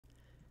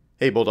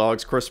Hey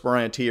Bulldogs, Chris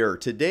Bryant here.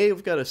 Today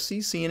we've got a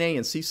CCNA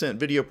and CCENT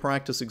video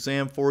practice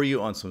exam for you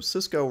on some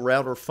Cisco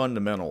router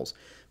fundamentals.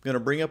 I'm going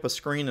to bring up a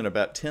screen in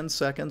about 10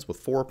 seconds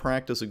with 4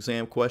 practice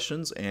exam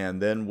questions,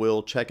 and then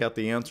we'll check out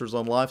the answers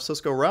on live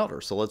Cisco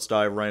router. So let's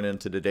dive right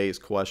into today's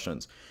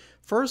questions.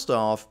 First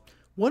off,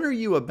 what are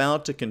you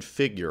about to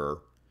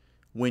configure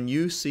when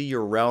you see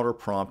your router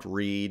prompt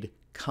read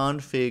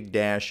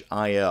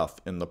config-if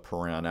in the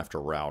paren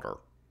after router?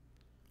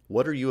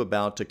 What are you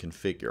about to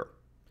configure?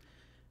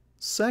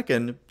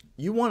 Second,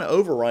 you want to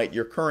overwrite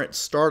your current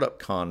startup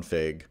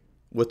config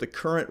with the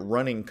current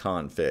running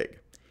config.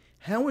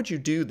 How would you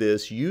do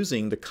this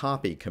using the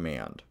copy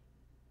command?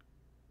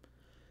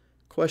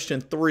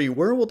 Question 3,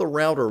 where will the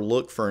router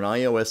look for an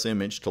iOS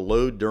image to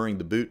load during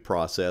the boot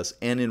process,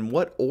 and in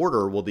what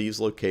order will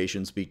these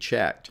locations be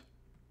checked?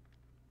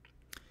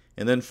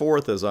 And then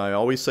fourth, as I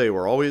always say,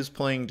 we're always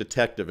playing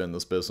detective in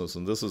this business,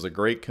 and this is a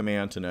great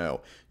command to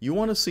know. You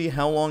want to see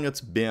how long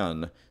it's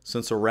been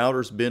since a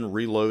router's been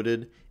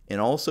reloaded, and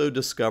also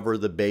discover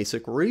the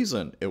basic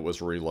reason it was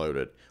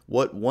reloaded.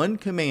 What one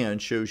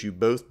command shows you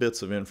both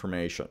bits of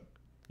information.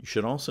 You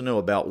should also know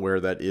about where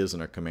that is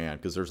in a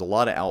command, because there's a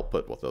lot of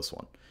output with this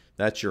one.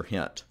 That's your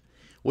hint.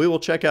 We will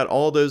check out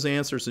all those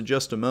answers in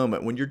just a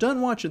moment. When you're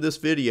done watching this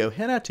video,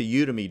 head out to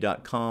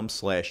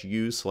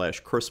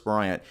udemy.com/u/Chris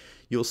Bryant.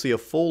 You'll see a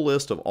full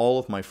list of all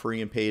of my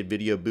free and paid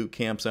video boot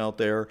camps out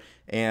there,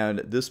 and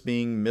this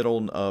being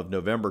middle of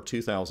November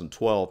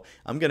 2012,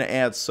 I'm going to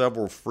add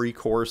several free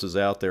courses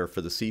out there for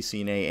the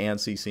CCNA and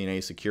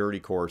CCNA security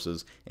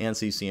courses and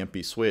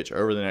CCNP switch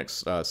over the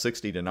next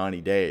 60 to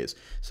 90 days.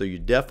 So you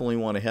definitely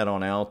want to head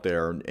on out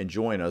there and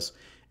join us.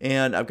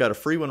 And I've got a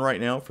free one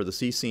right now for the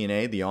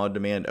CCNA, the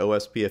On-Demand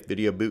OSPF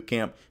Video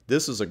Bootcamp.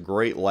 This is a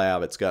great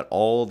lab. It's got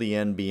all the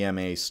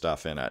NBMA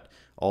stuff in it.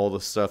 All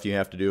the stuff you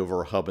have to do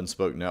over a hub and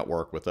spoke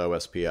network with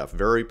OSPF.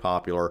 Very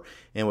popular.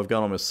 And we've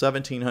got almost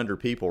 1,700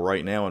 people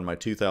right now in my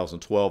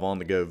 2012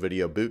 on-the-go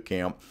video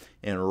bootcamp.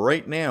 And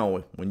right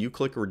now, when you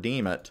click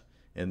redeem it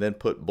and then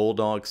put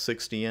Bulldog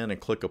 60 in and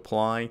click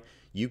apply,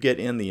 you get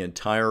in the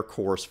entire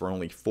course for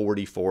only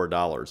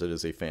 $44. It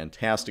is a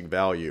fantastic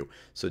value.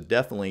 So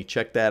definitely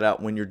check that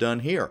out when you're done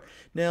here.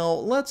 Now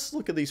let's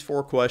look at these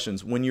 4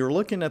 questions. When you're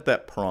looking at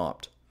that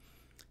prompt,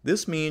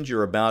 this means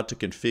you're about to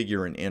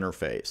configure an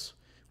interface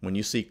when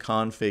you see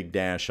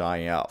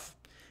config-if.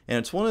 And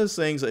it's one of those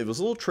things, it was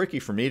a little tricky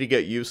for me to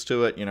get used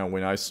to it, you know,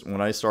 when I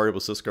started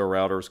with Cisco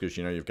routers, because,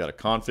 you know, you've got a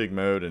config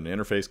mode, an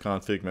interface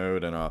config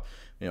mode, and a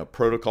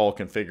protocol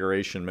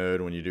configuration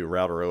mode when you do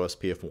router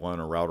OSPF1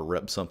 or router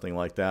rep, something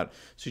like that.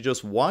 So you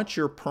just watch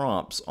your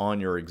prompts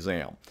on your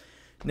exam.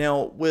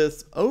 Now,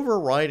 with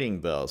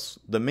overwriting this,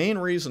 the main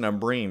reason I'm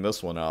bringing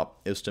this one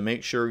up is to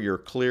make sure you're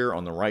clear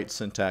on the right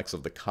syntax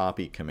of the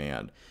copy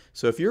command.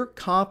 So if you're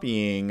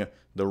copying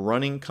the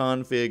running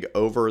config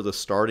over the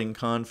starting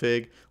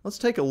config, let's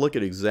take a look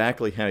at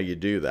exactly how you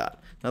do that.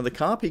 Now, the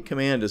copy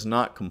command is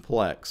not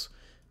complex,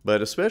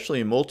 but especially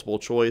in multiple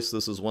choice,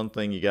 this is one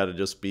thing you got to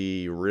just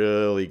be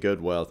really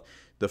good with.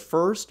 The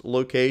first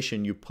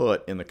location you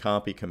put in the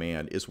copy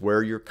command is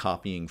where you're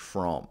copying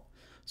from.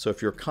 So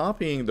if you're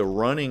copying the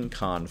running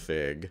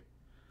config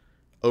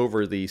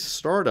over the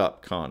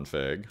startup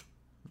config,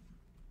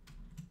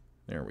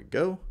 there we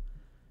go,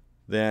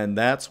 then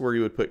that's where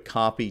you would put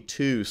copy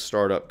to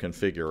startup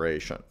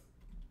configuration.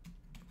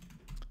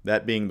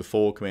 That being the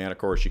full command. Of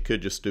course, you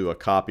could just do a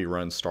copy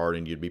run start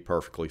and you'd be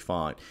perfectly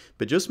fine.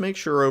 But just make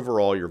sure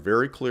overall you're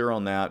very clear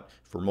on that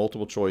for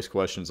multiple choice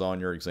questions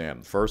on your exam.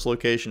 The first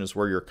location is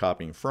where you're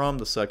copying from.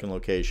 The second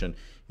location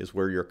is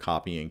where you're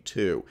copying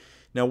to.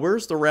 Now,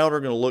 where's the router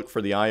going to look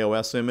for the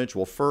iOS image?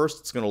 Well, first,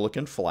 it's going to look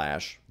in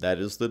Flash. That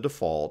is the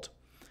default.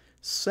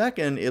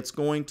 Second, it's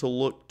going to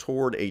look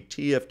toward a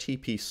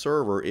TFTP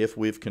server if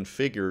we've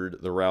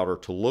configured the router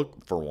to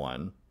look for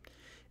one.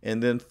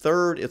 And then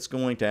third, it's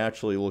going to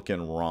actually look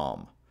in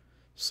ROM.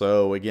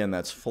 So again,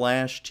 that's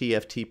Flash,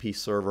 TFTP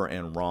server,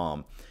 and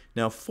ROM.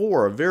 Now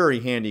for a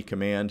very handy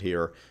command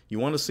here, you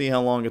want to see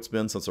how long it's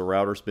been since a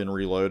router's been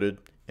reloaded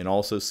and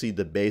also see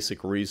the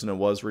basic reason it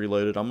was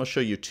reloaded. I'm going to show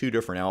you 2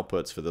 different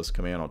outputs for this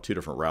command on 2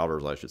 different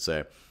routers, I should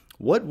say.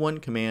 What one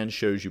command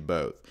shows you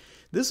both?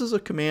 This is a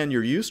command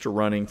you're used to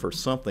running for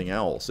something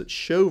else. It's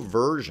show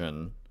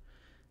version,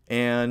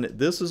 and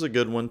this is a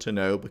good one to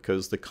know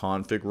because the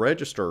config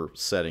register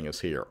setting is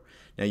here.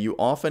 Now you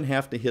often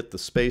have to hit the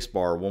space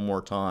bar one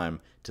more time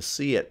to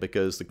see it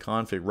because the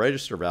config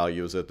register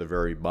value is at the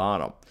very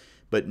bottom.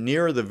 But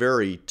near the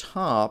very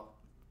top,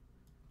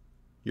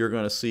 you're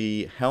going to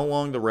see how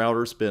long the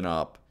router's been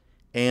up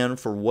and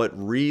for what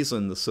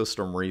reason the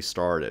system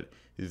restarted.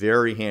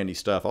 Very handy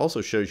stuff. Also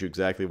shows you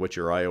exactly what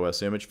your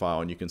iOS image file,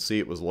 and you can see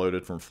it was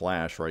loaded from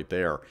Flash right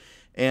there.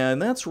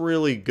 And that's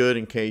really good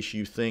in case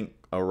you think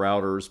a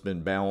router's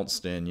been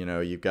bounced and, you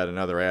know, you've got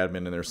another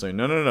admin in there saying,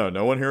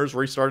 no one here has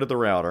restarted the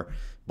router.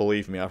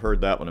 Believe me, I've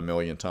heard that one a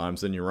million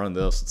times. Then you run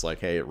this, it's like,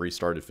 hey, it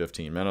restarted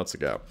 15 minutes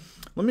ago.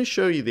 Let me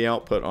show you the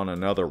output on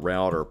another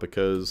router,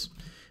 because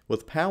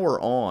with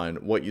power on,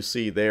 what you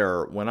see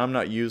there, when I'm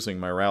not using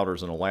my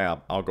routers in a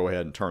lab, I'll go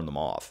ahead and turn them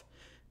off.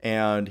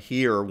 And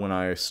here, when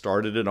I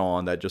started it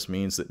on, that just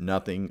means that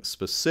nothing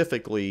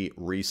specifically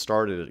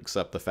restarted it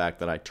except the fact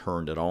that I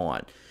turned it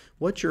on.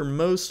 What you're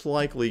most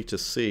likely to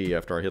see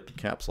after I hit the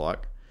caps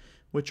lock,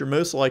 what you're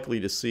most likely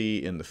to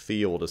see in the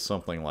field is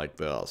something like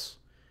this.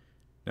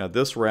 Now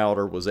this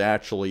router was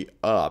actually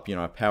up,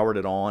 I powered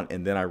it on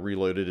and then I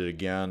reloaded it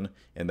again,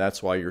 and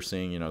that's why you're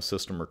seeing,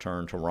 system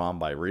return to ROM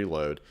by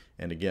reload.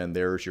 And again,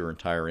 there's your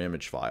entire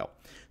image file.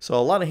 So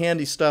a lot of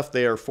handy stuff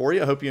there for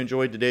you. I hope you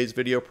enjoyed today's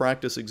video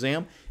practice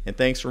exam, and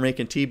thanks for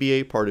making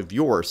TBA part of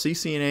your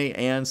CCNA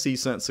and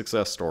CCENT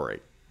success story.